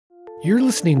You're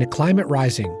listening to Climate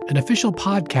Rising, an official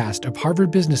podcast of Harvard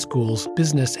Business School's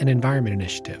Business and Environment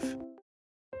Initiative.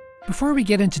 Before we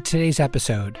get into today's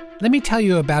episode, let me tell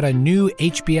you about a new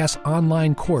HBS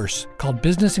online course called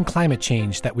Business and Climate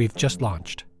Change that we've just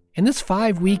launched. In this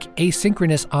 5-week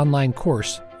asynchronous online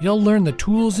course, you'll learn the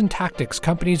tools and tactics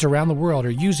companies around the world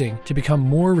are using to become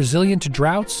more resilient to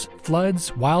droughts, floods,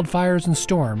 wildfires, and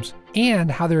storms, and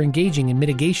how they're engaging in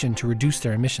mitigation to reduce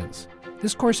their emissions.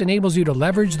 This course enables you to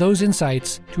leverage those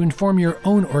insights to inform your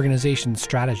own organization's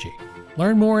strategy.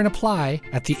 Learn more and apply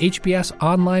at the HBS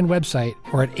online website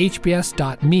or at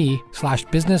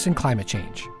hbs.me/business and climate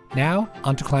change. Now,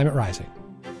 on to Climate Rising.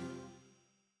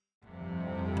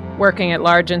 Working at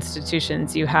large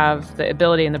institutions, you have the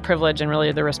ability and the privilege and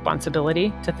really the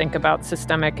responsibility to think about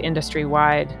systemic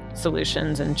industry-wide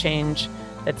solutions and change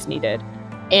that's needed.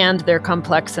 And they're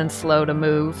complex and slow to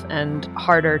move and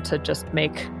harder to just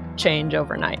make change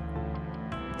overnight.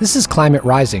 This is Climate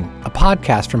Rising, a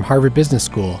podcast from Harvard Business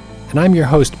School, and I'm your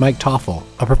host, Mike Toffel,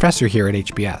 a professor here at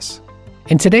HBS.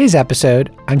 In today's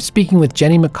episode, I'm speaking with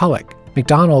Jenny McCulloch,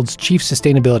 McDonald's Chief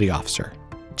Sustainability Officer.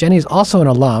 Jenny is also an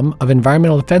alum of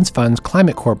Environmental Defense Fund's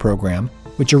Climate Corps program,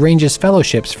 which arranges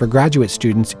fellowships for graduate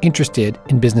students interested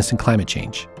in business and climate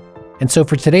change. And so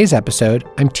for today's episode,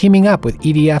 I'm teaming up with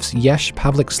EDF's Yesh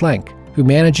Pavlik-Slenk, who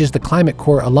manages the Climate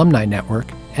Corps Alumni Network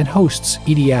and hosts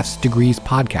EDF's Degrees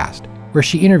podcast, where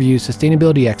she interviews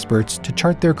sustainability experts to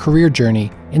chart their career journey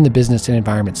in the business and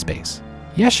environment space.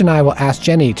 Yesh and I will ask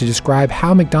Jenny to describe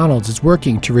how McDonald's is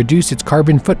working to reduce its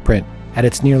carbon footprint at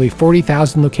its nearly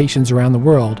 40,000 locations around the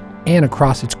world and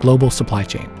across its global supply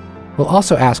chain. We'll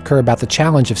also ask her about the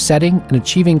challenge of setting and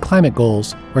achieving climate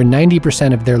goals where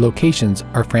 90% of their locations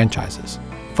are franchises.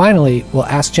 Finally, we'll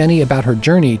ask Jenny about her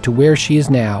journey to where she is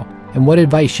now and what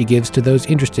advice she gives to those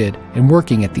interested in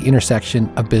working at the intersection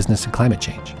of business and climate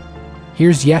change.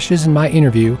 Here's Yesh's and my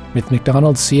interview with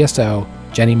McDonald's CSO,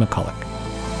 Jenny McCulloch.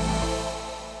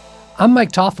 I'm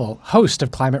Mike Toffel, host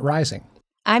of Climate Rising.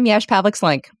 I'm Yesh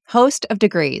Pavlik-Slenk, host of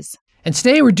Degrees. And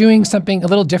today we're doing something a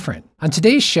little different. On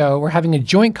today's show, we're having a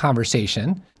joint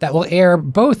conversation that will air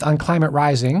both on Climate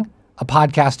Rising, a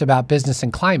podcast about business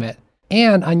and climate,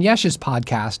 and on Yesh's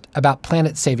podcast about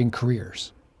planet-saving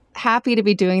careers. Happy to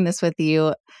be doing this with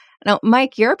you. Now,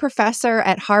 Mike, you're a professor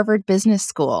at Harvard Business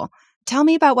School. Tell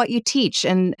me about what you teach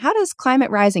and how does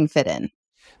Climate Rising fit in?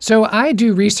 So I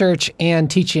do research and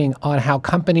teaching on how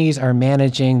companies are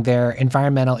managing their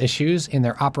environmental issues in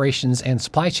their operations and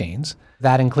supply chains.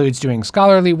 That includes doing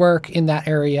scholarly work in that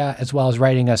area, as well as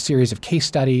writing a series of case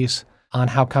studies on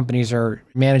how companies are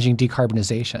managing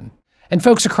decarbonization. And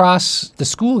folks across the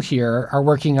school here are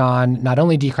working on not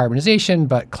only decarbonization,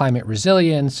 but climate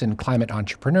resilience and climate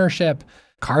entrepreneurship,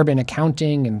 carbon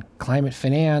accounting and climate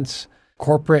finance,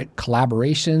 corporate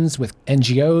collaborations with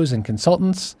NGOs and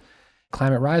consultants.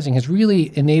 Climate Rising has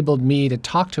really enabled me to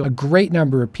talk to a great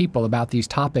number of people about these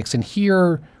topics and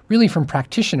hear really from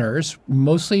practitioners,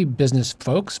 mostly business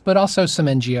folks, but also some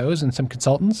NGOs and some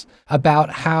consultants about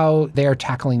how they're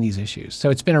tackling these issues. So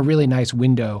it's been a really nice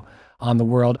window on the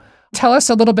world. Tell us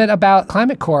a little bit about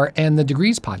Climate Corps and the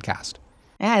Degrees podcast.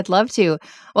 Yeah, I'd love to.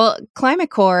 Well, Climate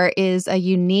Corps is a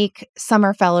unique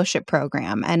summer fellowship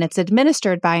program, and it's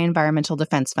administered by Environmental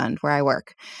Defense Fund, where I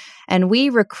work. And we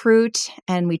recruit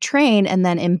and we train and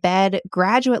then embed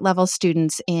graduate level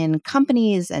students in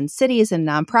companies and cities and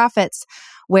nonprofits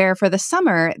where for the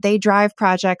summer, they drive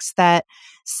projects that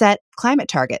set climate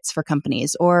targets for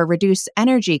companies or reduce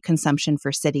energy consumption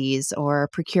for cities or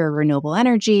procure renewable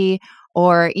energy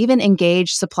or even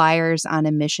engage suppliers on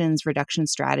emissions reduction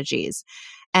strategies.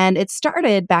 And it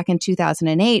started back in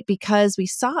 2008 because we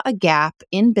saw a gap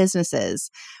in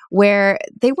businesses where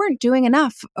they weren't doing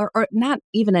enough, or not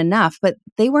even enough, but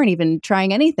they weren't even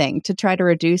trying anything to try to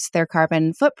reduce their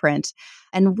carbon footprint.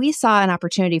 And we saw an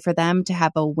opportunity for them to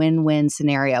have a win-win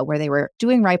scenario where they were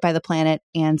doing right by the planet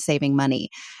and saving money.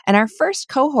 And our first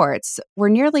cohorts were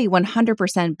nearly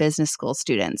 100% business school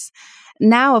students.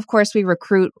 Now, of course, we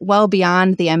recruit well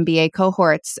beyond the MBA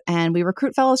cohorts, and we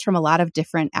recruit fellows from a lot of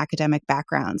different academic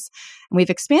backgrounds. And we've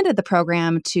expanded the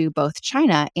program to both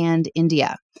China and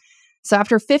India. So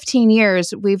after 15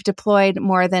 years, we've deployed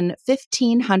more than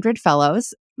 1,500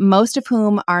 fellows, most of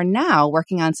whom are now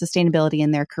working on sustainability in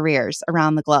their careers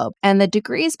around the globe. And the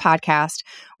Degrees podcast,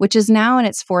 which is now in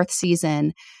its 4th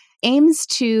season, aims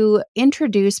to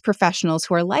introduce professionals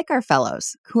who are like our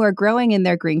fellows, who are growing in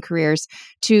their green careers,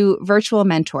 to virtual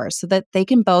mentors so that they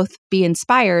can both be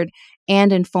inspired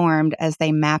and informed as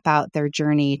they map out their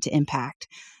journey to impact.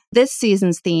 This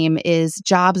season's theme is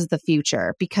Jobs of the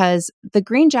Future because the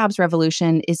green jobs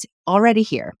revolution is already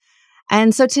here.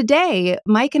 And so today,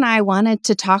 Mike and I wanted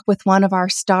to talk with one of our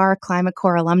star Climate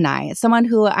Corps alumni, someone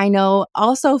who I know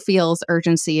also feels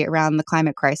urgency around the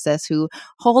climate crisis, who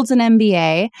holds an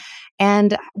MBA.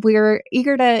 And we're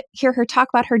eager to hear her talk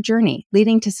about her journey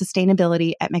leading to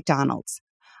sustainability at McDonald's.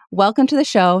 Welcome to the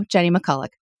show, Jenny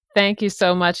McCulloch. Thank you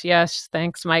so much. Yes,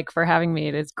 thanks, Mike, for having me.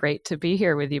 It is great to be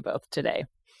here with you both today.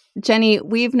 Jenny,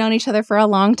 we've known each other for a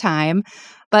long time,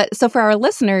 but so for our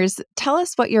listeners, tell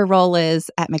us what your role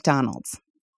is at McDonald's.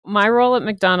 My role at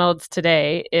McDonald's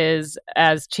today is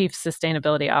as Chief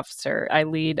Sustainability Officer. I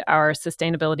lead our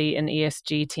sustainability and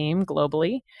ESG team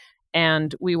globally,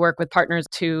 and we work with partners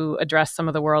to address some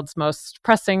of the world's most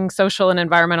pressing social and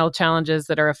environmental challenges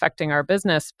that are affecting our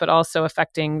business, but also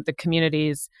affecting the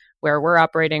communities where we're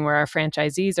operating, where our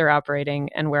franchisees are operating,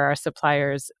 and where our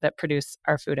suppliers that produce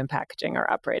our food and packaging are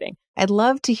operating. I'd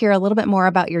love to hear a little bit more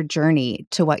about your journey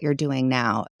to what you're doing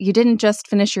now. You didn't just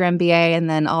finish your MBA and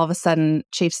then all of a sudden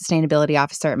Chief Sustainability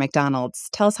Officer at McDonald's.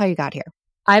 Tell us how you got here.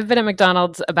 I've been at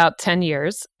McDonald's about 10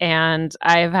 years, and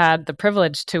I've had the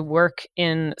privilege to work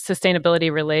in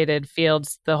sustainability related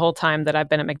fields the whole time that I've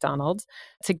been at McDonald's.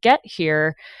 To get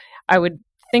here, I would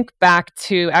think back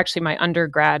to actually my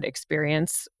undergrad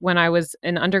experience. When I was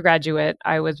an undergraduate,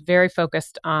 I was very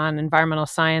focused on environmental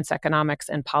science, economics,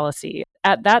 and policy.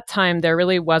 At that time, there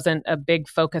really wasn't a big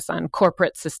focus on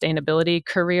corporate sustainability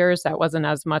careers. That wasn't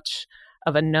as much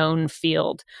of a known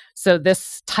field. So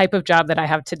this type of job that I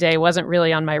have today wasn't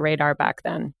really on my radar back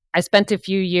then. I spent a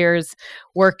few years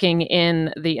working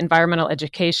in the environmental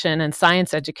education and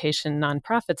science education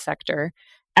nonprofit sector.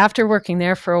 After working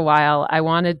there for a while, I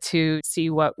wanted to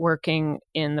see what working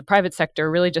in the private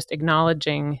sector, really just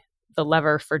acknowledging the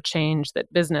lever for change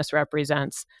that business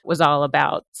represents, was all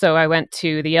about. So I went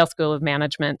to the Yale School of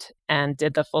Management and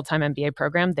did the full-time MBA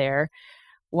program there.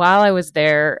 While I was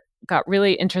there, got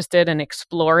really interested in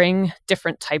exploring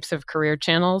different types of career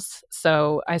channels.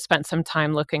 So I spent some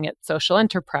time looking at social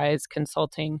enterprise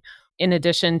consulting, in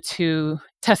addition to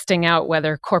testing out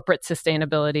whether corporate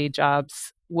sustainability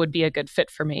jobs would be a good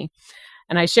fit for me.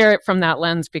 And I share it from that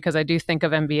lens because I do think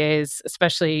of MBAs,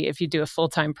 especially if you do a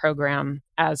full-time program,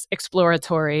 as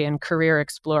exploratory and career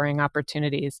exploring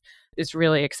opportunities. It's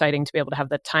really exciting to be able to have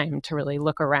the time to really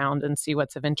look around and see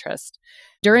what's of interest.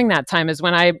 During that time is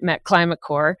when I met Climate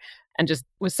Corps and just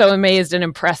was so amazed and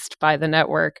impressed by the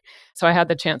network. So I had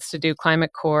the chance to do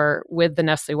Climate Corps with the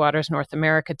Nestle Waters North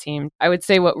America team. I would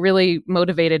say what really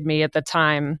motivated me at the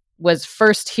time was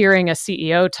first hearing a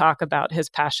CEO talk about his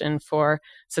passion for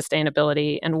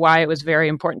sustainability and why it was very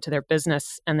important to their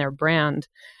business and their brand.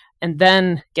 And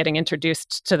then getting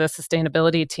introduced to the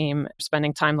sustainability team,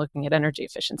 spending time looking at energy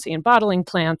efficiency in bottling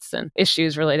plants and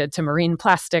issues related to marine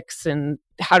plastics and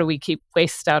how do we keep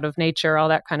waste out of nature, all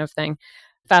that kind of thing.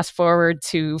 Fast forward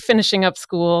to finishing up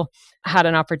school, had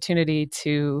an opportunity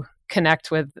to connect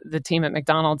with the team at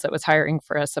McDonald's that was hiring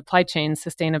for a supply chain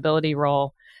sustainability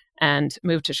role and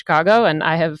moved to Chicago. And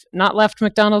I have not left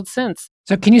McDonald's since.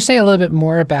 So can you say a little bit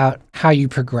more about how you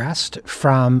progressed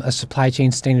from a supply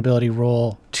chain sustainability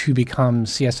role to become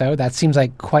CSO? That seems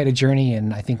like quite a journey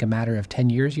in, I think, a matter of 10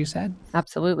 years, you said?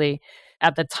 Absolutely.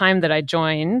 At the time that I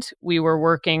joined, we were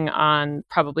working on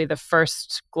probably the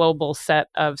first global set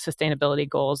of sustainability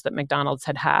goals that McDonald's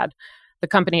had had. The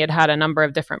company had had a number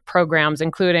of different programs,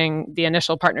 including the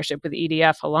initial partnership with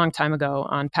EDF a long time ago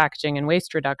on packaging and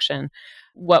waste reduction.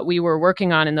 What we were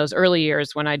working on in those early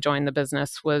years when I joined the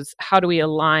business was how do we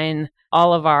align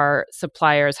all of our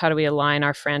suppliers, how do we align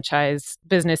our franchise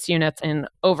business units in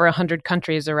over 100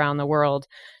 countries around the world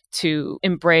to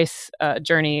embrace a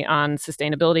journey on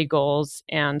sustainability goals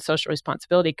and social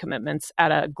responsibility commitments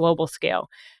at a global scale.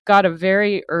 Got a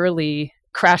very early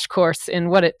crash course in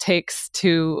what it takes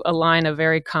to align a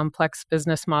very complex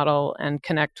business model and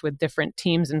connect with different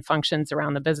teams and functions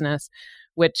around the business,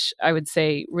 which I would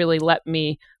say really let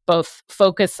me both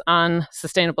focus on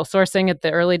sustainable sourcing at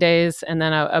the early days and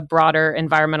then a broader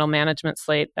environmental management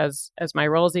slate as my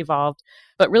roles evolved,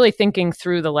 but really thinking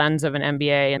through the lens of an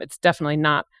MBA. And it's definitely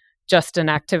not just an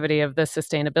activity of the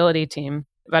sustainability team.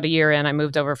 About a year in, I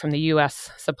moved over from the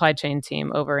US supply chain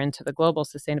team over into the global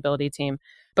sustainability team,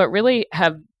 but really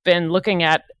have been looking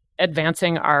at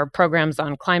advancing our programs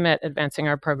on climate, advancing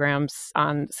our programs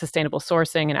on sustainable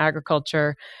sourcing and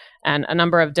agriculture, and a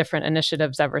number of different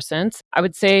initiatives ever since. I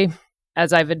would say,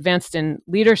 as I've advanced in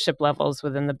leadership levels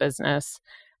within the business,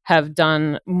 have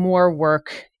done more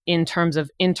work in terms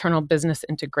of internal business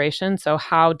integration. So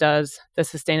how does the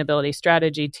sustainability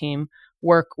strategy team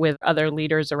work with other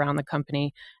leaders around the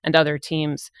company and other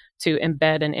teams to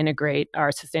embed and integrate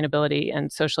our sustainability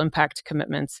and social impact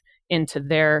commitments into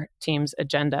their team's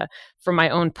agenda. For my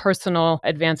own personal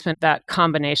advancement, that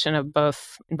combination of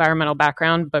both environmental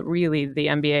background, but really the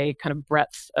MBA kind of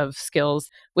breadth of skills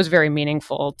was very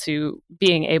meaningful to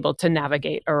being able to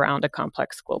navigate around a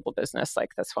complex global business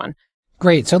like this one.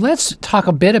 Great. So let's talk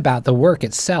a bit about the work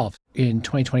itself. In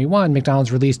 2021,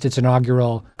 McDonald's released its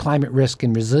inaugural Climate Risk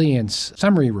and Resilience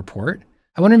Summary Report.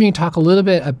 I wonder if you can talk a little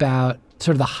bit about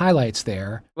sort of the highlights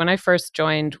there. When I first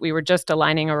joined, we were just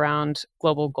aligning around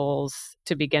global goals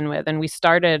to begin with. And we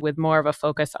started with more of a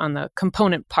focus on the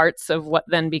component parts of what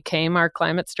then became our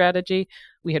climate strategy.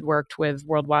 We had worked with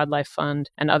World Wildlife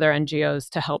Fund and other NGOs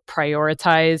to help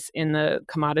prioritize in the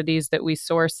commodities that we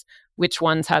source which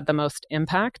ones had the most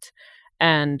impact,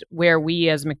 and where we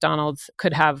as McDonald's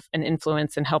could have an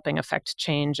influence in helping affect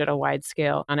change at a wide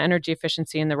scale on energy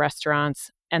efficiency in the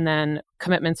restaurants, and then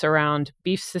commitments around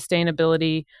beef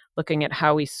sustainability, looking at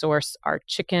how we source our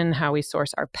chicken, how we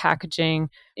source our packaging,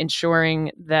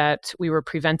 ensuring that we were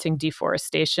preventing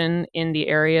deforestation in the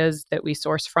areas that we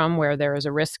source from where there is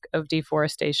a risk of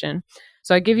deforestation.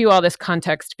 So I give you all this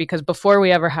context because before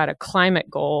we ever had a climate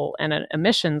goal and an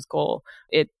emissions goal,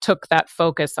 it took that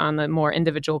focus on the more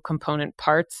individual component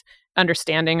parts.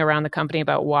 Understanding around the company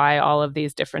about why all of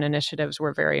these different initiatives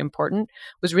were very important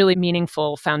was really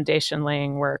meaningful foundation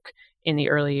laying work in the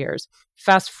early years.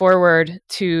 Fast forward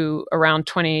to around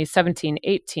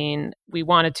 2017-18, we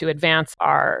wanted to advance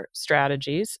our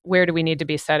strategies. Where do we need to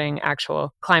be setting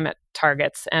actual climate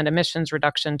targets and emissions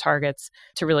reduction targets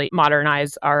to really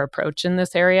modernize our approach in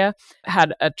this area?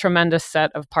 Had a tremendous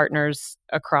set of partners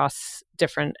across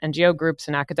different NGO groups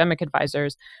and academic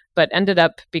advisors, but ended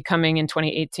up becoming in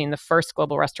 2018 the first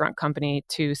global restaurant company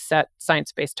to set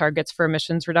science-based targets for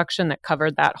emissions reduction that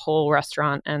covered that whole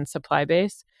restaurant and supply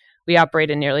base. We operate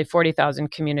in nearly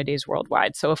 40,000 communities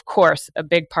worldwide. So, of course, a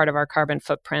big part of our carbon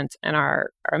footprint and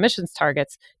our emissions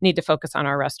targets need to focus on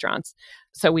our restaurants.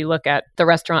 So we look at the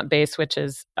restaurant base, which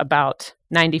is about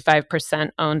 95%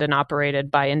 owned and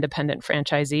operated by independent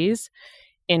franchisees.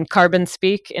 In carbon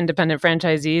speak, independent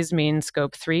franchisees mean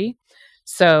Scope 3.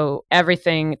 So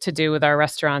everything to do with our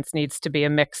restaurants needs to be a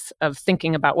mix of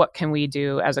thinking about what can we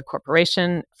do as a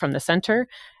corporation from the center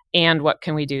and what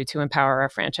can we do to empower our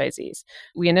franchisees.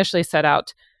 We initially set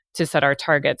out to set our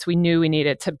targets. We knew we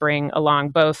needed to bring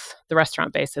along both the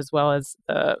restaurant base as well as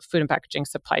the food and packaging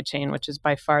supply chain, which is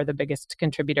by far the biggest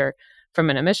contributor from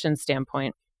an emissions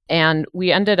standpoint. And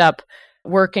we ended up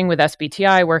working with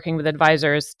SBTi, working with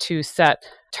advisors to set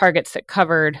targets that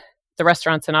covered the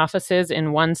restaurants and offices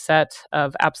in one set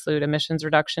of absolute emissions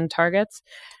reduction targets,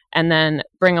 and then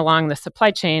bring along the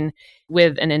supply chain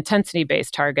with an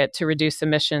intensity-based target to reduce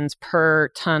emissions per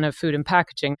ton of food and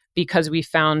packaging, because we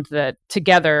found that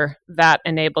together that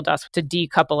enabled us to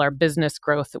decouple our business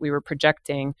growth that we were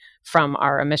projecting from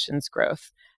our emissions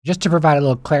growth. Just to provide a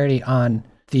little clarity on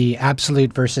the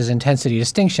absolute versus intensity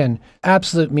distinction,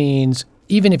 absolute means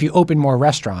even if you open more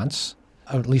restaurants,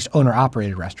 or at least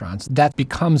owner-operated restaurants, that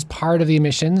becomes part of the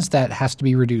emissions that has to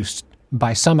be reduced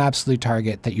by some absolute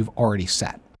target that you've already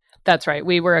set. That's right.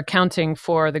 We were accounting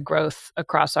for the growth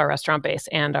across our restaurant base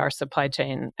and our supply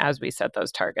chain as we set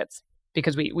those targets,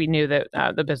 because we knew that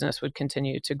the business would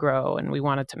continue to grow, and we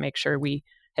wanted to make sure we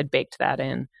had baked that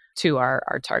in to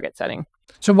our target setting.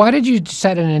 So why did you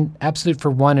set an absolute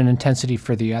for one and intensity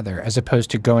for the other, as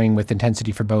opposed to going with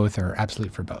intensity for both or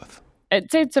absolute for both? I'd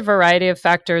say it's a variety of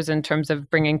factors in terms of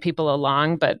bringing people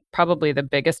along, but probably the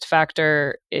biggest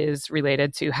factor is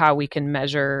related to how we can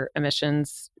measure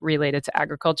emissions related to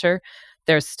agriculture.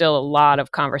 There's still a lot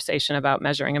of conversation about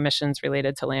measuring emissions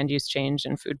related to land use change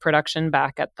and food production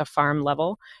back at the farm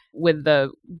level. With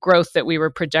the growth that we were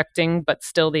projecting, but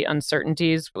still the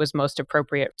uncertainties, it was most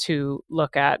appropriate to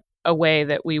look at a way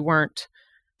that we weren't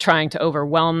trying to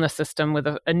overwhelm the system with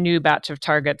a new batch of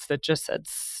targets that just said,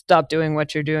 stop doing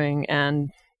what you're doing and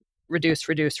reduce.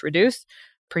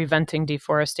 Preventing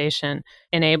deforestation,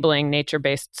 enabling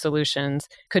nature-based solutions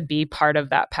could be part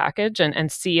of that package,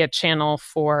 and see a channel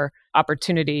for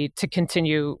opportunity to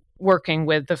continue working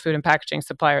with the food and packaging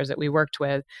suppliers that we worked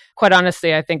with. Quite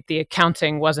honestly, I think the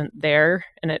accounting wasn't there,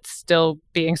 and it's still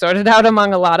being sorted out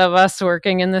among a lot of us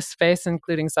working in this space,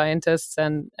 including scientists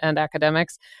and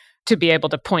academics, to be able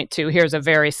to point to, here's a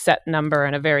very set number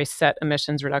and a very set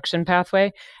emissions reduction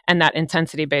pathway. And that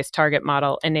intensity-based target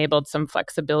model enabled some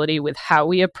flexibility with how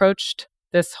we approached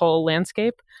this whole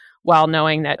landscape, while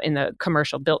knowing that in the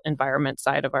commercial built environment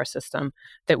side of our system,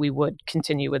 that we would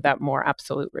continue with that more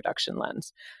absolute reduction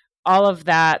lens. all of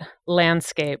that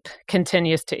landscape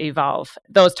continues to evolve.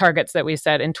 Those targets that we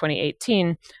set in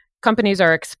 2018, companies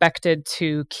are expected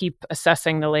to keep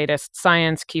assessing the latest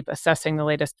science, keep assessing the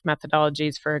latest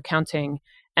methodologies for accounting,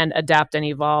 and adapt and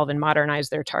evolve and modernize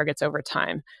their targets over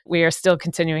time. We are still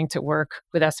continuing to work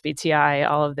with SBTI,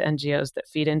 all of the NGOs that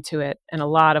feed into it, and a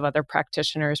lot of other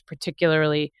practitioners,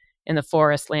 particularly in the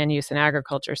forest, land use, and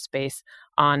agriculture space,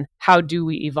 on how do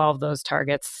we evolve those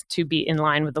targets to be in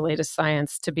line with the latest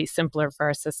science, to be simpler for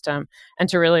our system, and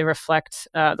to really reflect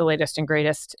the latest and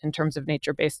greatest in terms of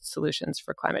nature-based solutions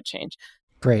for climate change.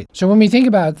 Great. So when we think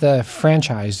about the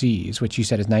franchisees, which you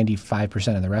said is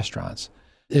 95% of the restaurants,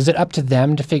 is it up to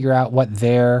them to figure out what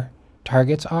their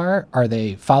targets are? Are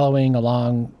they following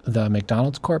along the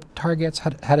McDonald's Corp targets?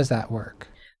 How does that work?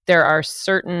 There are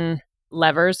certain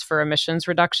levers for emissions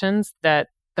reductions that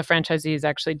the franchisees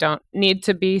actually don't need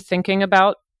to be thinking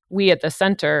about. We at the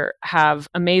center have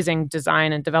amazing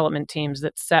design and development teams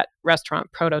that set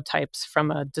restaurant prototypes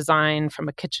from a design, from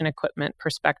a kitchen equipment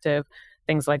perspective,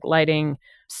 things like lighting,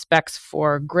 specs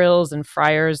for grills and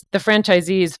fryers. The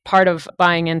franchisees, part of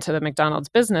buying into the McDonald's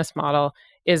business model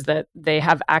is that they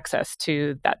have access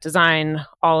to that design,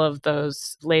 all of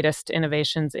those latest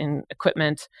innovations in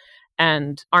equipment,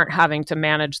 and aren't having to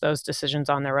manage those decisions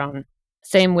on their own.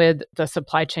 Same with the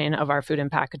supply chain of our food and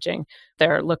packaging.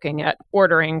 They're looking at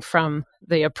ordering from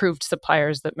the approved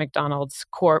suppliers that McDonald's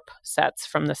Corp sets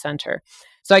from the center.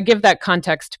 So I give that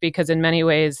context because in many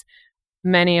ways,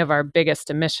 many of our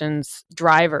biggest emissions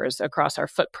drivers across our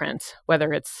footprint,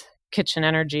 whether it's kitchen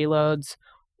energy loads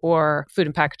or food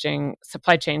and packaging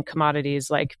supply chain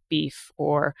commodities like beef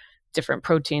or different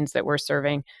proteins that we're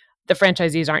serving, the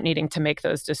franchisees aren't needing to make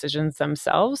those decisions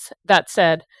themselves. That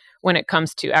said, when it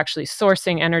comes to actually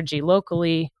sourcing energy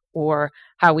locally or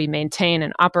how we maintain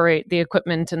and operate the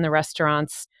equipment in the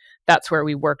restaurants, that's where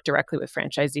we work directly with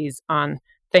franchisees on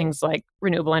things like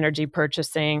renewable energy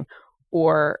purchasing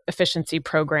or efficiency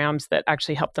programs that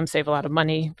actually help them save a lot of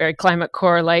money, very Climate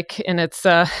Corps-like in its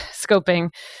scoping,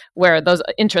 where those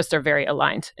interests are very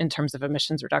aligned in terms of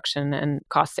emissions reduction and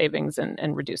cost savings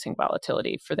and reducing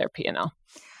volatility for their P&L.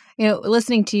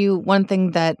 Listening to you, one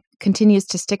thing that continues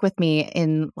to stick with me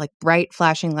in like bright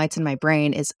flashing lights in my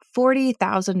brain is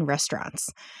 40,000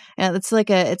 restaurants. And it's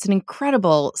an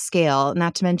incredible scale,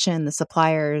 not to mention the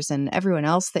suppliers and everyone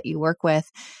else that you work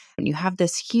with. And you have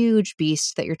this huge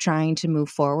beast that you're trying to move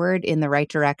forward in the right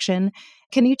direction.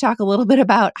 Can you talk a little bit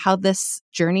about how this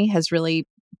journey has really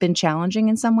been challenging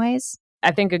in some ways?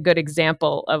 I think a good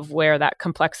example of where that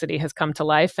complexity has come to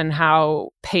life and how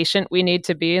patient we need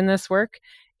to be in this work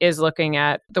is looking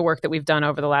at the work that we've done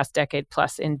over the last decade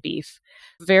plus in beef.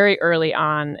 Very early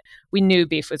on, we knew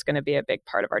beef was going to be a big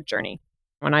part of our journey.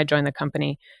 When I joined the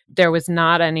company, there was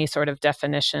not any sort of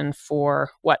definition for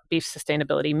what beef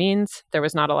sustainability means. There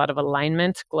was not a lot of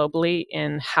alignment globally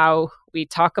in how we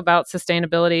talk about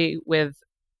sustainability with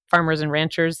farmers and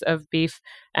ranchers of beef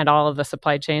and all of the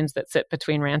supply chains that sit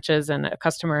between ranches and a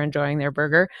customer enjoying their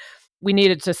burger. We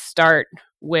needed to start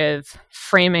with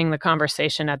framing the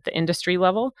conversation at the industry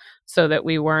level so that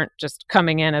we weren't just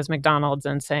coming in as McDonald's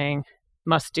and saying,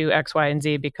 must do X, Y, and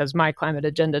Z because my climate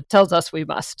agenda tells us we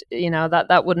must.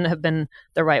 That wouldn't have been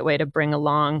the right way to bring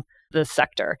along the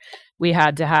sector. We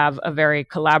had to have a very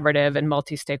collaborative and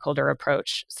multi-stakeholder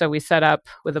approach. So we set up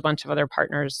with a bunch of other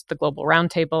partners, the Global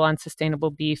Roundtable on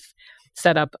Sustainable Beef,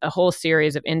 set up a whole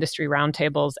series of industry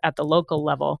roundtables at the local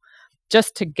level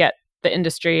just to get the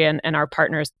industry and our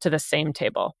partners to the same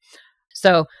table.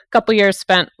 So a couple years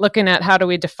spent looking at how do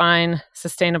we define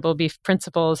sustainable beef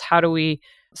principles, how do we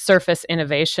surface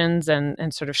innovations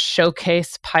and sort of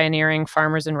showcase pioneering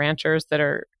farmers and ranchers that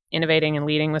are innovating and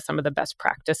leading with some of the best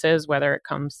practices, whether it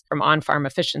comes from on-farm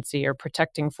efficiency or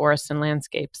protecting forests and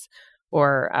landscapes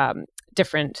or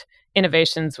different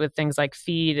innovations with things like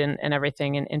feed and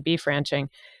everything in beef ranching.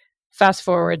 Fast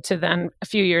forward to then a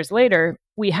few years later,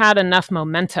 we had enough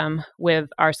momentum with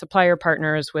our supplier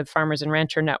partners, with farmers and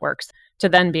rancher networks, to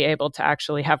then be able to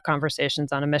actually have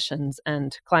conversations on emissions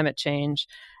and climate change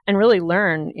and really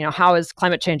learn, how is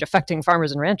climate change affecting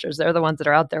farmers and ranchers? They're the ones that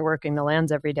are out there working the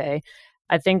lands every day.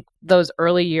 I think those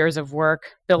early years of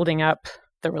work, building up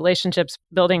the relationships,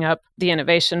 building up the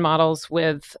innovation models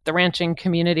with the ranching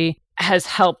community has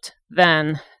helped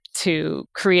then to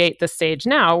create the stage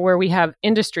now where we have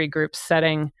industry groups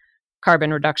setting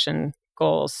carbon reduction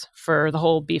goals for the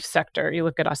whole beef sector. You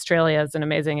look at Australia as an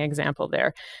amazing example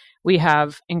there. We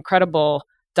have incredible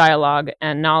dialogue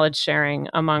and knowledge sharing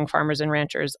among farmers and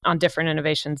ranchers on different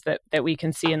innovations that we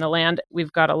can see in the land.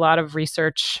 We've got a lot of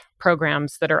research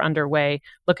programs that are underway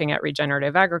looking at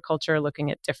regenerative agriculture, looking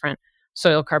at different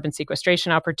soil carbon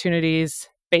sequestration opportunities,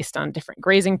 based on different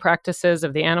grazing practices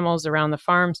of the animals around the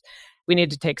farms. We need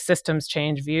to take systems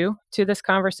change view to this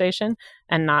conversation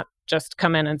and not just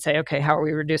come in and say, okay, how are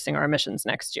we reducing our emissions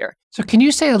next year? So can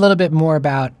you say a little bit more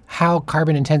about how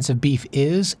carbon intensive beef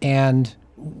is and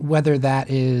whether that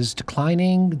is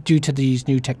declining due to these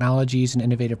new technologies and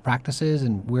innovative practices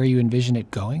and where you envision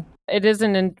it going? It is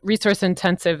a resource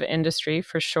intensive industry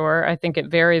for sure. I think it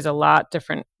varies a lot,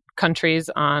 different countries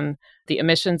on the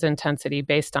emissions intensity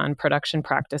based on production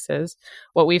practices.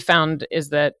 What we found is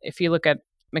that if you look at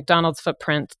McDonald's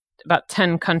footprint, about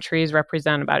 10 countries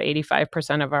represent about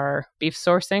 85% of our beef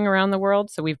sourcing around the world.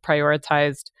 So we've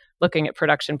prioritized looking at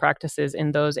production practices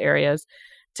in those areas.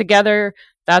 Together,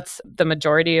 that's the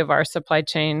majority of our supply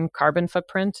chain carbon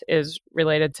footprint is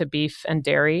related to beef and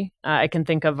dairy. I can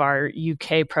think of our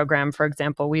UK program, for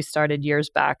example. We started years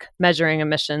back measuring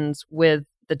emissions with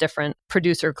the different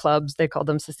producer clubs. They call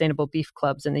them sustainable beef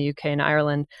clubs in the UK and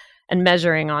Ireland, and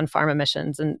measuring on-farm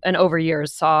emissions. And over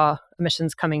years saw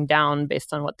emissions coming down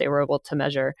based on what they were able to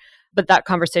measure. But that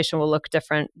conversation will look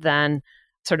different than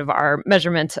sort of our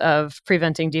measurement of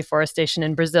preventing deforestation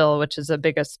in Brazil, which is the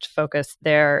biggest focus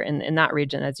there in that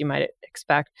region, as you might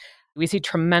expect. We see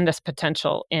tremendous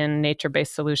potential in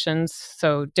nature-based solutions.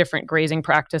 So different grazing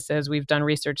practices. We've done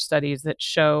research studies that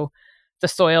show the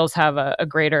soils have a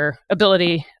greater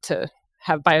ability to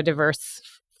have biodiverse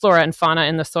flora and fauna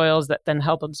in the soils that then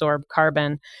help absorb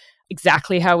carbon.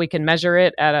 Exactly how we can measure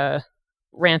it at a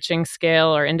ranching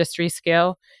scale or industry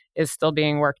scale is still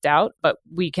being worked out, but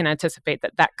we can anticipate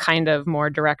that kind of more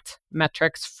direct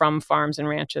metrics from farms and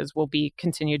ranches will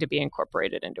continue to be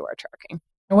incorporated into our tracking.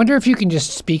 I wonder if you can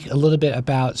just speak a little bit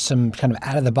about some kind of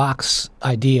out-of-the-box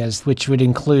ideas, which would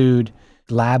include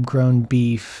lab-grown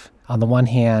beef on the one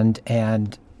hand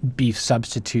and beef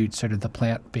substitute, sort of the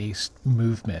plant-based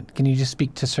movement. Can you just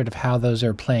speak to sort of how those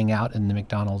are playing out in the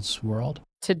McDonald's world?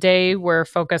 Today, we're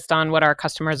focused on what our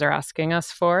customers are asking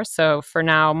us for. So for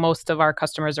now, most of our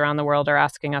customers around the world are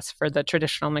asking us for the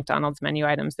traditional McDonald's menu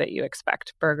items that you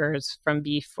expect, burgers from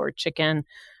beef or chicken,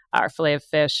 our filet of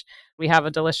fish. We have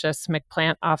a delicious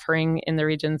McPlant offering in the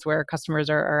regions where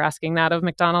customers are asking that of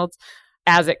McDonald's.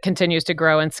 As it continues to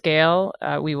grow and scale,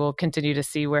 we will continue to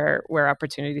see where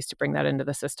opportunities to bring that into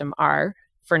the system are.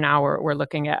 For now, we're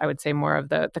looking at, I would say, more of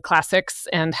the classics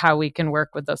and how we can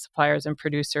work with those suppliers and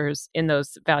producers in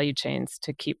those value chains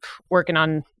to keep working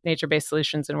on nature-based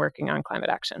solutions and working on climate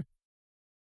action.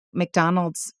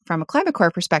 McDonald's, from a Climate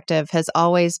Corps perspective, has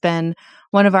always been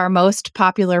one of our most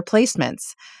popular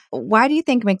placements. Why do you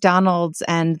think McDonald's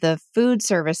and the food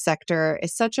service sector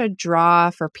is such a draw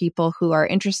for people who are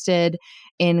interested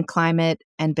in climate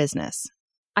and business?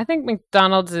 I think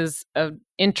McDonald's is an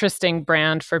interesting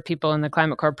brand for people in the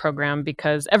Climate Corps program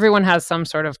because everyone has some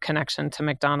sort of connection to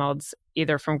McDonald's,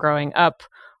 either from growing up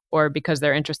or because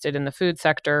they're interested in the food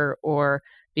sector or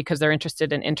because they're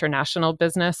interested in international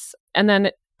business. And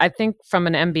then I think from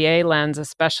an MBA lens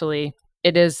especially,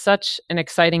 it is such an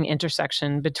exciting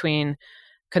intersection between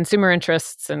consumer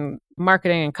interests and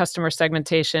marketing and customer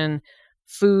segmentation,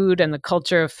 food and the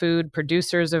culture of food,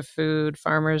 producers of food,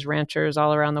 farmers, ranchers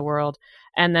all around the world,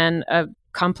 and then a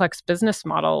complex business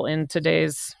model in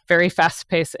today's very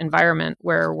fast-paced environment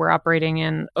where we're operating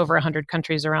in over 100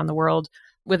 countries around the world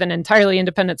with an entirely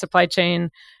independent supply chain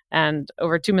and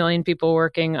over 2 million people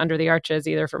working under the arches,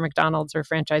 either for McDonald's or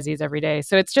franchisees every day.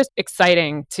 So it's just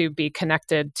exciting to be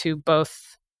connected to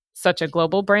both such a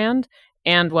global brand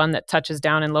and one that touches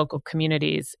down in local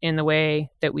communities in the way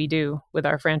that we do with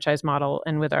our franchise model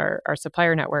and with our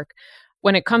supplier network.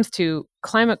 When it comes to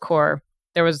Climate Corps,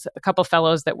 there was a couple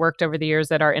fellows that worked over the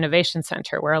years at our innovation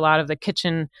center where a lot of the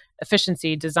kitchen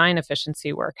efficiency, design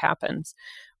efficiency work happens.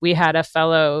 We had a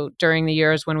fellow during the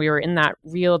years when we were in that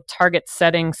real target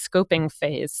setting scoping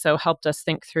phase, so helped us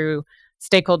think through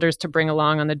stakeholders to bring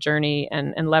along on the journey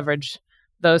and leverage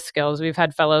those skills. We've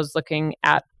had fellows looking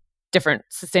at different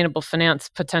sustainable finance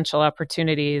potential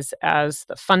opportunities as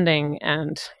the funding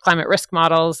and climate risk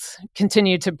models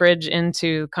continue to bridge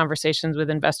into conversations with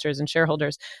investors and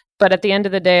shareholders. But at the end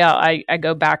of the day, I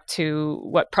go back to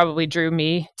what probably drew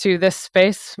me to this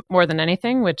space more than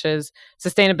anything, which is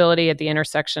sustainability at the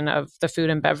intersection of the food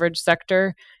and beverage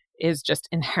sector is just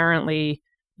inherently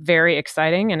very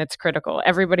exciting and it's critical.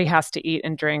 Everybody has to eat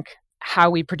and drink. How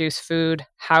we produce food,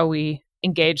 how we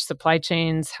engage supply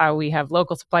chains, how we have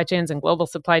local supply chains and global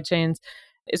supply chains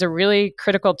is a really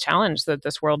critical challenge that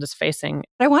this world is facing.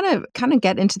 I want to kind of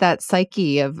get into that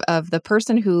psyche of the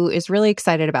person who is really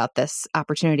excited about this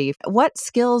opportunity. What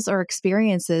skills or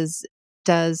experiences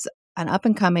does an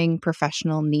up-and-coming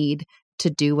professional need to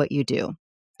do what you do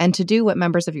and to do what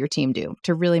members of your team do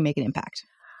to really make an impact?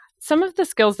 Some of the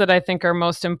skills that I think are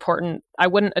most important, I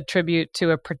wouldn't attribute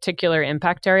to a particular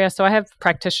impact area. So I have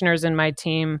practitioners in my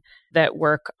team that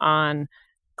work on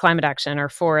climate action or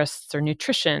forests or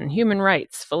nutrition, human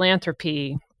rights,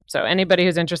 philanthropy. So anybody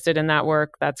who's interested in that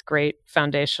work, that's great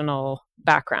foundational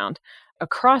background.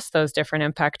 Across those different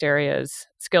impact areas,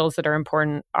 skills that are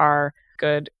important are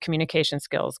good communication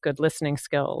skills, good listening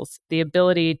skills, the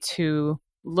ability to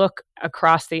look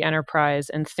across the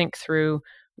enterprise and think through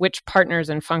which partners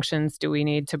and functions do we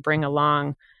need to bring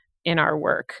along in our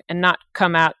work and not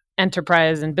come at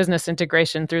enterprise and business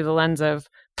integration through the lens of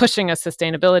pushing a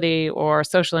sustainability or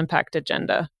social impact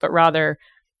agenda, but rather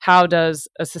how does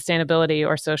a sustainability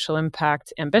or social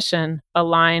impact ambition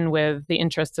align with the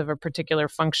interests of a particular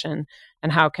function,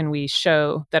 and how can we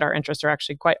show that our interests are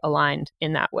actually quite aligned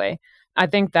in that way? I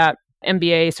think that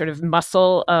MBA sort of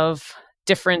muscle of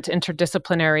different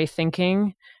interdisciplinary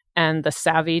thinking and the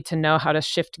savvy to know how to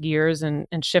shift gears and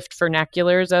shift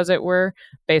vernaculars, as it were,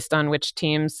 based on which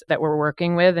teams that we're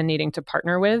working with and needing to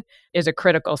partner with is a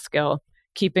critical skill.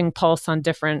 Keeping pulse on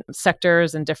different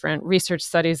sectors and different research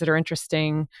studies that are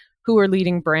interesting, who are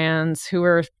leading brands, who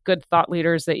are good thought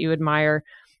leaders that you admire,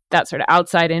 that sort of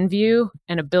outside in view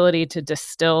and ability to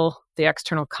distill the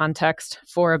external context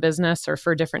for a business or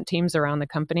for different teams around the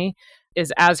company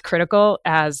is as critical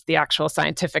as the actual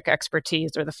scientific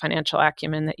expertise or the financial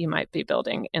acumen that you might be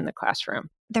building in the classroom.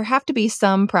 There have to be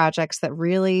some projects that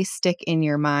really stick in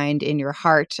your mind, in your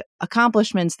heart,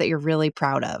 accomplishments that you're really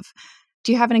proud of.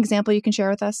 Do you have an example you can share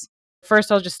with us?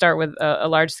 First, I'll just start with a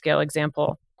large scale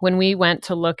example. When we went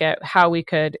to look at how we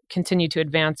could continue to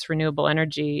advance renewable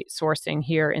energy sourcing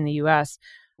here in the US,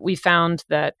 we found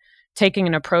that taking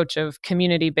an approach of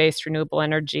community-based renewable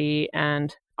energy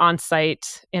and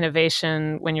on-site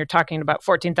innovation when you're talking about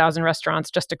 14,000 restaurants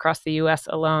just across the US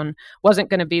alone wasn't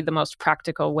going to be the most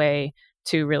practical way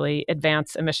to really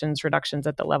advance emissions reductions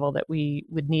at the level that we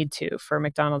would need to for a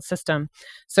McDonald's system.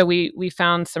 So we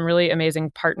found some really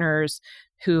amazing partners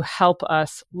who help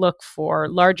us look for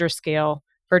larger scale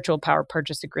virtual power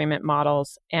purchase agreement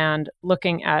models and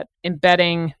looking at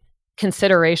embedding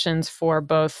considerations for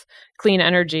both clean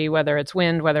energy, whether it's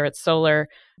wind, whether it's solar,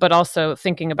 but also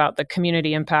thinking about the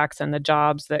community impacts and the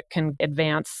jobs that can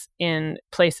advance in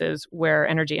places where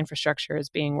energy infrastructure is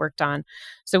being worked on.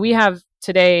 So we have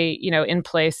today, in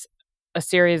place a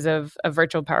series of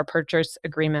virtual power purchase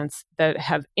agreements that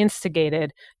have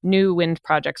instigated new wind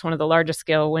projects, one of the largest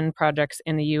scale wind projects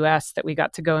in the US that we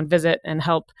got to go and visit and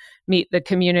help meet the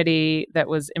community that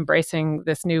was embracing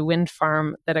this new wind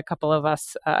farm that a couple of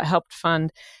us helped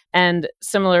fund. And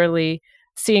similarly,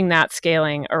 seeing that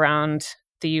scaling around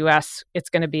the US, it's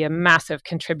going to be a massive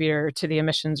contributor to the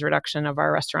emissions reduction of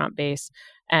our restaurant base.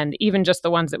 And even just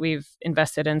the ones that we've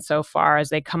invested in so far, as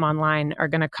they come online, are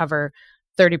going to cover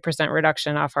 30%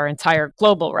 reduction off our entire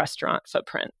global restaurant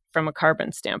footprint from a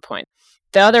carbon standpoint.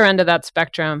 The other end of that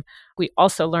spectrum, we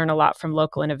also learn a lot from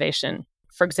local innovation.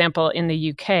 For example, in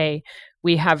the UK,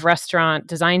 we have restaurant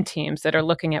design teams that are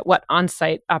looking at what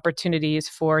on-site opportunities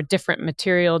for different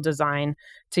material design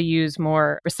to use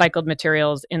more recycled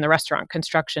materials in the restaurant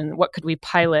construction. What could we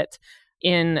pilot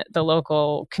in the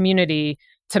local community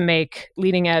to make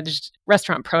leading edge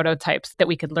restaurant prototypes that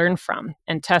we could learn from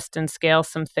and test and scale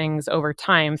some things over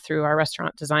time through our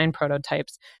restaurant design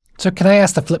prototypes. So can I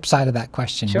ask the flip side of that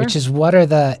question, Sure. which is what are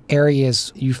the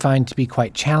areas you find to be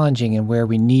quite challenging and where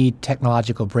we need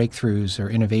technological breakthroughs or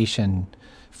innovation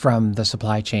from the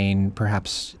supply chain,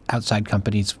 perhaps outside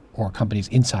companies or companies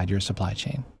inside your supply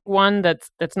chain? One that's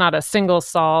not a single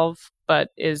solve, but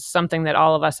is something that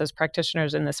all of us as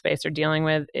practitioners in this space are dealing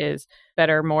with is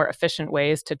better, more efficient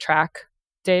ways to track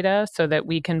data so that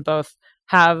we can both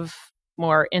have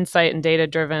more insight and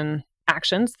data-driven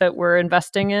actions that we're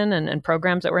investing in and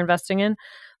programs that we're investing in,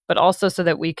 but also so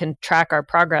that we can track our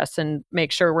progress and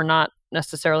make sure we're not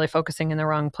necessarily focusing in the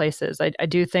wrong places. I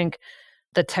do think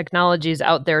the technologies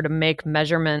out there to make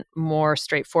measurement more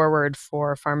straightforward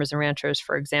for farmers and ranchers,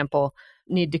 for example,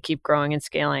 need to keep growing and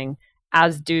scaling,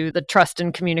 as do the trust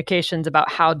and communications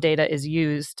about how data is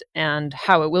used and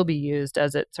how it will be used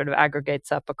as it sort of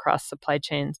aggregates up across supply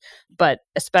chains. But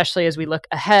especially as we look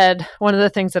ahead, one of the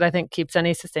things that I think keeps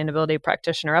any sustainability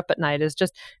practitioner up at night is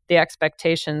just the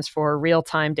expectations for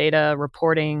real-time data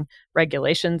reporting,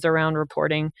 regulations around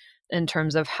reporting in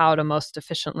terms of how to most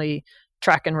efficiently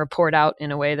track and report out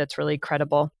in a way that's really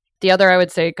credible. The other, I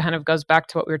would say, kind of goes back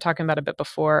to what we were talking about a bit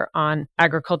before on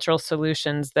agricultural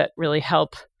solutions that really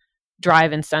help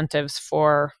drive incentives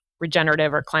for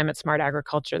regenerative or climate smart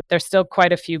agriculture. There's still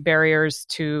quite a few barriers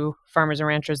to farmers and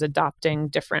ranchers adopting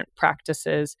different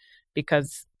practices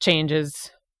because change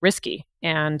is risky.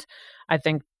 And I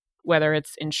think whether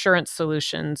it's insurance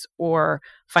solutions or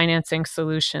financing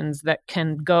solutions that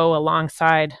can go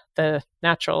alongside the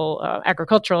natural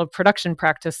agricultural production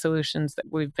practice solutions that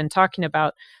we've been talking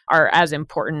about, are as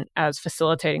important as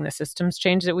facilitating the systems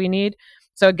change that we need.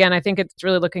 So again, I think it's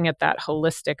really looking at that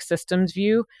holistic systems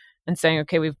view and saying,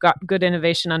 okay, we've got good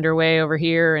innovation underway over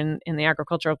here in the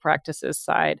agricultural practices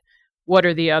side. What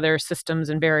are the other systems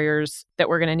and barriers that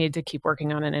we're going to need to keep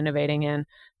working on and innovating in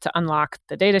to unlock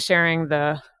the data sharing,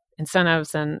 the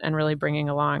incentives, and really bringing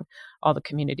along all the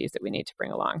communities that we need to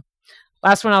bring along.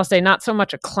 Last one, I'll say, not so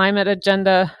much a climate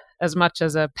agenda as much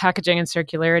as a packaging and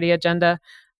circularity agenda.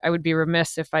 I would be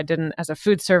remiss if I didn't, as a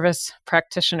food service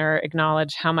practitioner,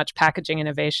 acknowledge how much packaging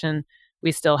innovation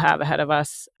we still have ahead of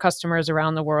us. Customers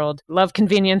around the world love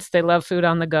convenience. They love food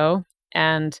on the go.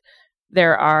 And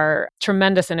there are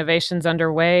tremendous innovations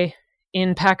underway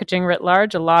in packaging writ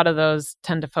large. A lot of those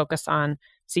tend to focus on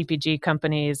CPG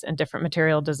companies and different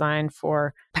material design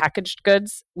for packaged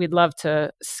goods. We'd love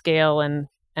to scale and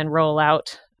roll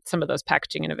out some of those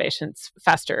packaging innovations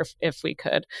faster if we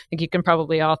could. I think you can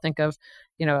probably all think of,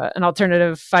 an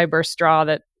alternative fiber straw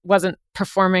that wasn't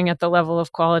performing at the level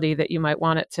of quality that you might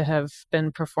want it to have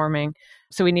been performing.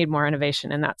 So we need more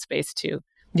innovation in that space too.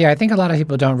 Yeah, I think a lot of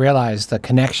people don't realize the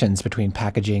connections between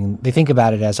packaging. They think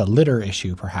about it as a litter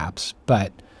issue, perhaps,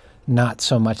 but not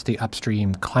so much the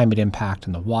upstream climate impact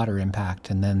and the water impact,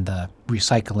 and then the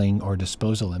recycling or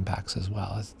disposal impacts as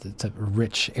well. It's a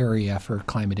rich area for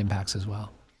climate impacts as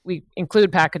well. We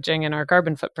include packaging in our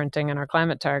carbon footprinting and our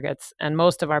climate targets, and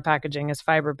most of our packaging is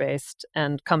fiber-based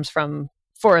and comes from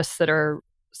forests that are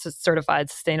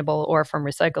certified sustainable or from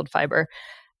recycled fiber.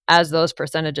 As those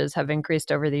percentages have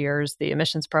increased over the years, the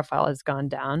emissions profile has gone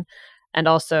down. And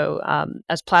also,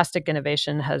 as plastic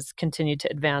innovation has continued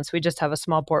to advance, we just have a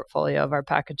small portfolio of our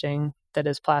packaging that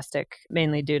is plastic,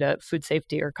 mainly due to food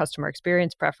safety or customer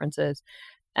experience preferences.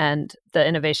 And the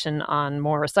innovation on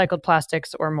more recycled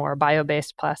plastics or more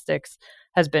bio-based plastics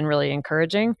has been really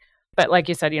encouraging. But like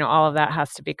you said, all of that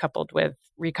has to be coupled with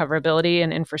recoverability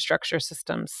and infrastructure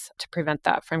systems to prevent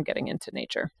that from getting into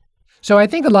nature. So I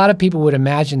think a lot of people would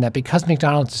imagine that because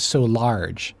McDonald's is so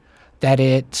large, that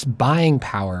its buying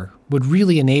power would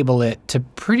really enable it to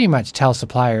pretty much tell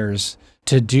suppliers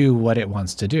to do what it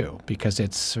wants to do, because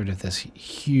it's sort of this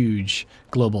huge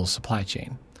global supply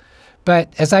chain.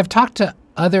 But as I've talked to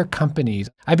other companies,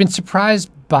 I've been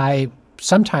surprised by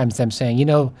sometimes them saying,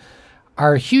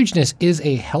 our hugeness is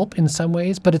a help in some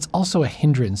ways, but it's also a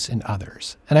hindrance in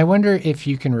others. And I wonder if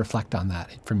you can reflect on that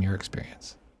from your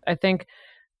experience. I think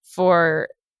for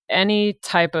any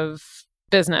type of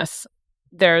business,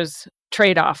 there's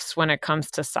trade-offs when it comes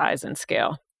to size and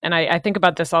scale. And I think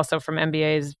about this also from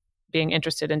MBAs being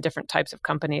interested in different types of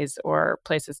companies or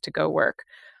places to go work.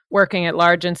 Working at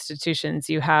large institutions,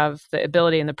 you have the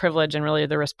ability and the privilege and really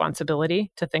the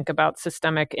responsibility to think about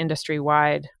systemic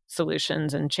industry-wide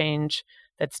solutions and change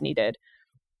that's needed.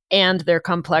 And they're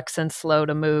complex and slow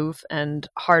to move and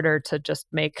harder to just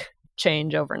make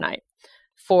change overnight.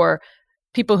 For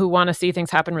people who want to see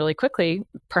things happen really quickly,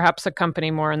 perhaps a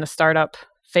company more in the startup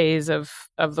phase of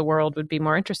the world would be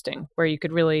more interesting, where you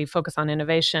could really focus on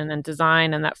innovation and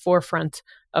design and that forefront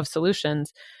of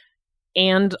solutions,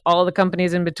 and all the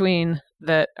companies in between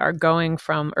that are going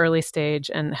from early stage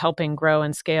and helping grow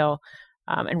and scale,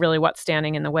 and really what's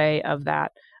standing in the way of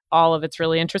that. All of it's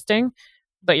really interesting,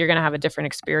 but you're going to have a different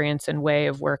experience and way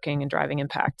of working and driving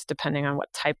impact depending on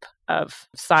what type of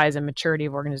size and maturity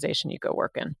of organization you go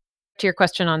work in. To your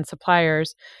question on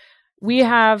suppliers, we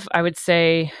have, I would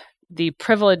say, the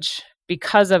privilege,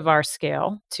 because of our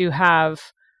scale, to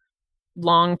have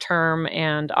long-term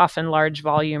and often large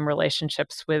volume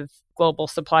relationships with global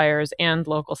suppliers and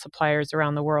local suppliers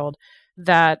around the world.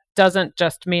 That doesn't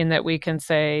just mean that we can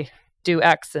say, do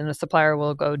X and a supplier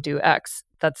will go do X.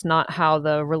 That's not how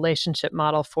the relationship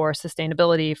model for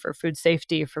sustainability, for food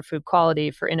safety, for food quality,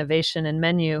 for innovation and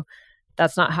menu,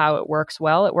 that's not how it works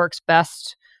well. It works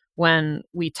best when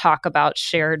we talk about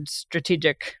shared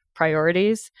strategic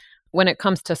priorities. When it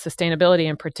comes to sustainability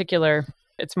in particular,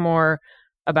 it's more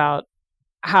about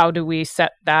how do we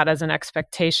set that as an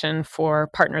expectation for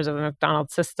partners of the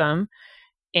McDonald's system,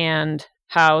 and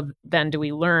how then do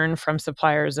we learn from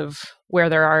suppliers of where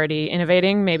they're already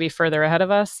innovating, maybe further ahead of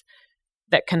us,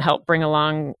 that can help bring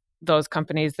along those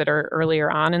companies that are earlier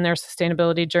on in their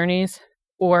sustainability journeys?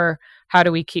 Or how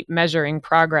do we keep measuring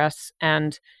progress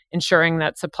and ensuring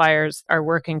that suppliers are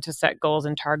working to set goals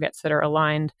and targets that are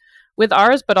aligned with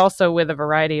ours, but also with a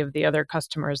variety of the other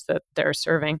customers that they're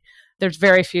serving? There's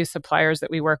very few suppliers that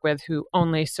we work with who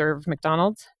only serve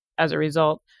McDonald's. As a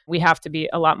result, we have to be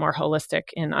a lot more holistic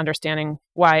in understanding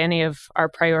why any of our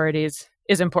priorities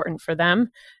is important for them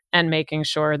and making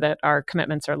sure that our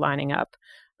commitments are lining up.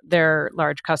 Their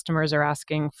large customers are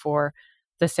asking for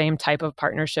the same type of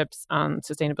partnerships on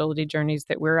sustainability journeys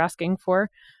that we're asking for.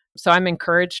 So I'm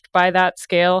encouraged by that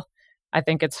scale. I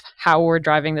think it's how we're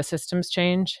driving the systems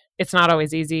change. It's not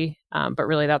always easy, but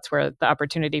really that's where the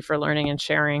opportunity for learning and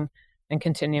sharing and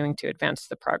continuing to advance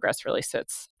the progress really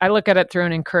sits. I look at it through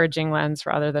an encouraging lens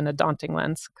rather than a daunting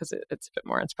lens because it's a bit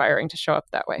more inspiring to show up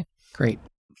that way. Great.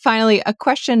 Finally, a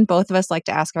question both of us like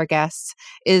to ask our guests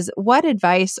is what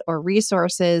advice or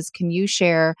resources can you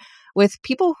share with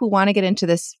people who want to get into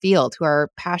this field, who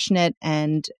are passionate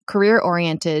and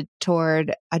career-oriented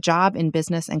toward a job in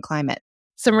business and climate?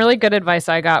 Some really good advice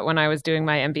I got when I was doing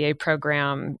my MBA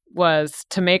program was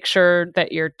to make sure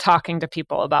that you're talking to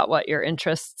people about what your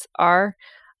interests are.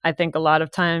 I think a lot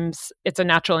of times it's a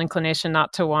natural inclination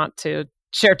not to want to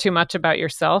share too much about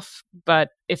yourself, but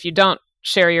if you don't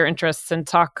share your interests and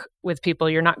talk with people,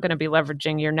 you're not going to be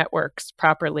leveraging your networks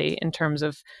properly in terms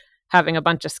of having a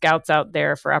bunch of scouts out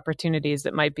there for opportunities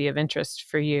that might be of interest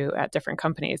for you at different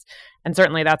companies. And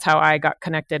certainly that's how I got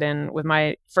connected in with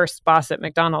my first boss at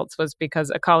McDonald's, was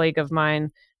because a colleague of mine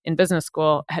in business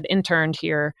school had interned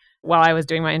here while I was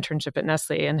doing my internship at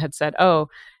Nestle and had said, oh,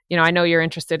 I know you're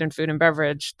interested in food and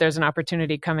beverage. There's an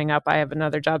opportunity coming up. I have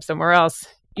another job somewhere else.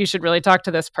 You should really talk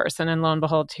to this person. And lo and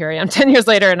behold, here I am 10 years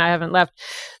later and I haven't left.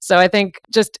 So I think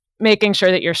just making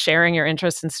sure that you're sharing your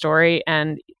interests and story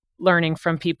and learning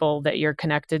from people that you're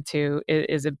connected to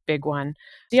is a big one.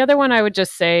 The other one I would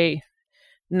just say,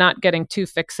 not getting too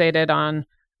fixated on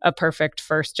a perfect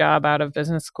first job out of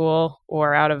business school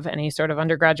or out of any sort of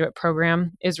undergraduate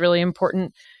program is really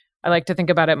important. I like to think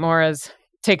about it more as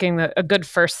taking a good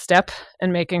first step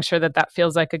and making sure that that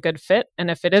feels like a good fit.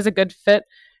 And if it is a good fit,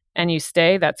 and you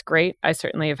stay, that's great. I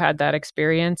certainly have had that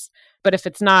experience. But if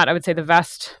it's not, I would say the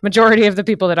vast majority of the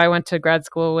people that I went to grad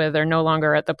school with are no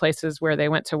longer at the places where they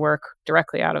went to work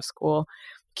directly out of school.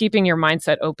 Keeping your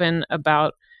mindset open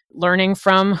about learning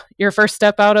from your first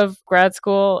step out of grad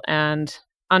school and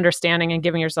understanding and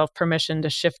giving yourself permission to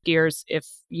shift gears if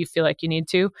you feel like you need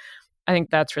to, I think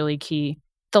that's really key.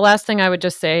 The last thing I would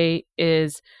just say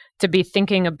is to be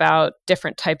thinking about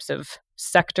different types of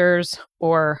sectors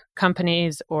or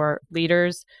companies or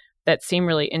leaders that seem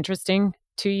really interesting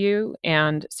to you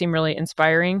and seem really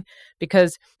inspiring,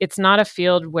 because it's not a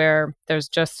field where there's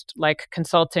just like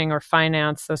consulting or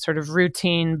finance, a sort of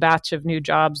routine batch of new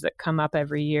jobs that come up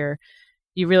every year.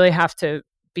 You really have to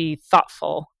be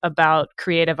thoughtful about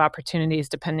creative opportunities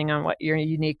depending on what your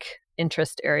unique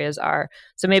interest areas are.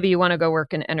 So maybe you want to go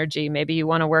work in energy, maybe you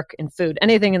want to work in food.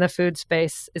 Anything in the food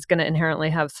space is going to inherently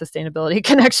have sustainability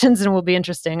connections and will be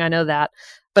interesting. I know that.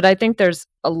 But I think there's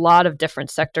a lot of different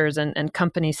sectors and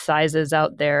company sizes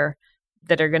out there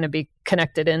that are going to be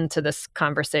connected into this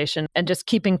conversation, and just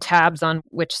keeping tabs on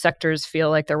which sectors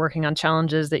feel like they're working on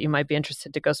challenges that you might be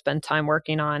interested to go spend time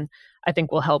working on, I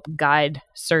think will help guide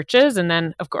searches. And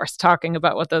then, of course, talking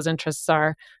about what those interests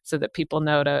are so that people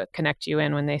know to connect you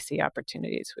in when they see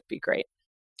opportunities would be great.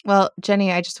 Well,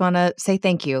 Jenny, I just want to say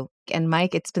thank you. And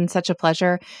Mike, it's been such a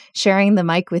pleasure sharing the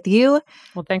mic with you.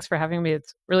 Well, thanks for having me.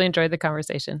 It's really enjoyed the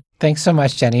conversation. Thanks so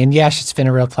much, Jenny. And yes, it's been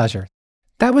a real pleasure.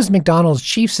 That was McDonald's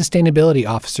Chief Sustainability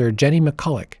Officer, Jenny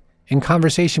McCulloch, in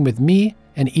conversation with me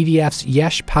and EDF's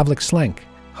Yesh Pavlik-Slenk,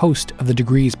 host of the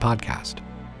Degrees podcast.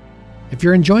 If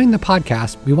you're enjoying the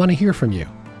podcast, we want to hear from you.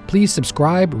 Please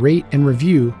subscribe, rate, and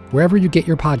review wherever you get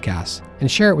your podcasts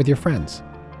and share it with your friends.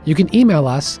 You can email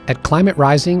us at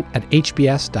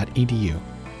climaterising@hbs.edu.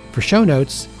 For show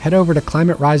notes, head over to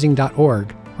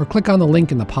climaterising.org or click on the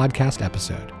link in the podcast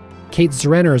episode. Kate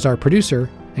Zerenner is our producer,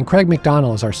 and Craig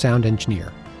McDonald is our sound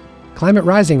engineer. Climate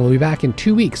Rising will be back in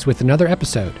 2 weeks with another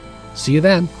episode. See you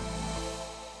then.